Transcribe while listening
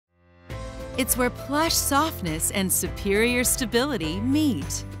It's where plush softness and superior stability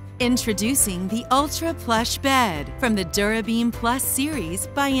meet. Introducing the Ultra Plush Bed from the Dura-Beam Plus series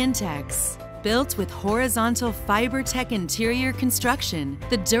by Intex. Built with horizontal fiber tech interior construction,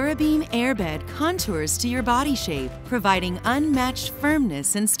 the Dura-Beam airbed contours to your body shape, providing unmatched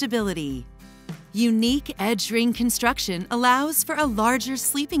firmness and stability. Unique edge ring construction allows for a larger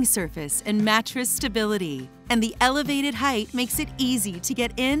sleeping surface and mattress stability, and the elevated height makes it easy to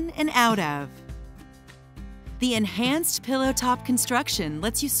get in and out of. The enhanced pillow top construction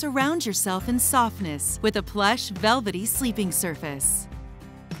lets you surround yourself in softness with a plush, velvety sleeping surface.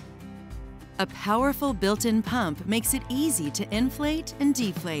 A powerful built-in pump makes it easy to inflate and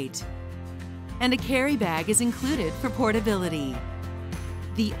deflate. And a carry bag is included for portability.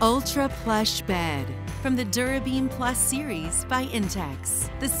 The Ultra Plush Bed from the Dura-Beam Plus series by Intex.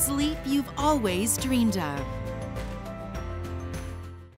 The sleep you've always dreamed of.